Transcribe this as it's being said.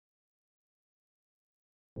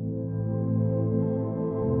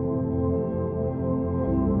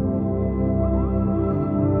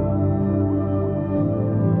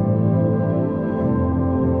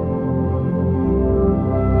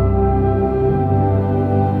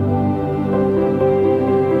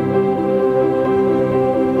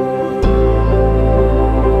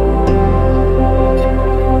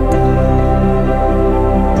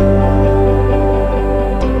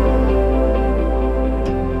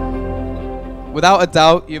without a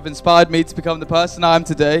doubt, you've inspired me to become the person I am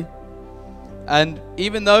today. And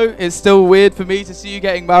even though it's still weird for me to see you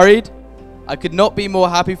getting married, I could not be more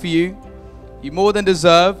happy for you. You more than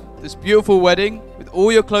deserve this beautiful wedding with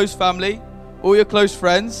all your close family, all your close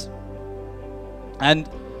friends. And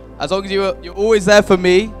as long as you're always there for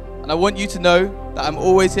me, and I want you to know that I'm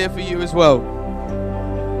always here for you as well.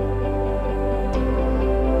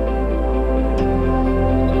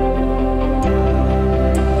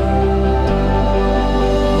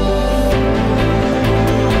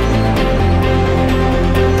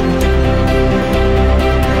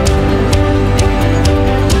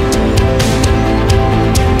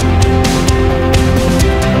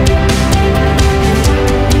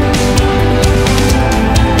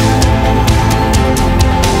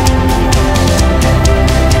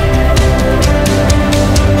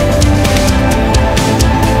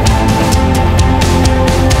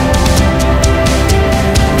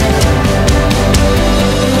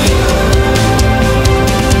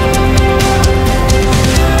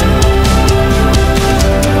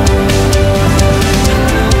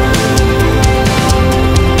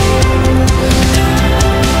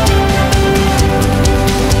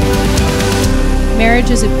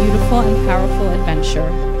 Marriage is a beautiful and powerful adventure.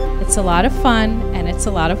 It's a lot of fun and it's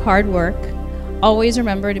a lot of hard work. Always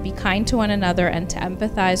remember to be kind to one another and to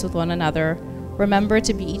empathize with one another. Remember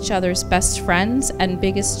to be each other's best friends and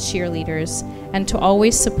biggest cheerleaders, and to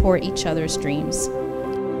always support each other's dreams.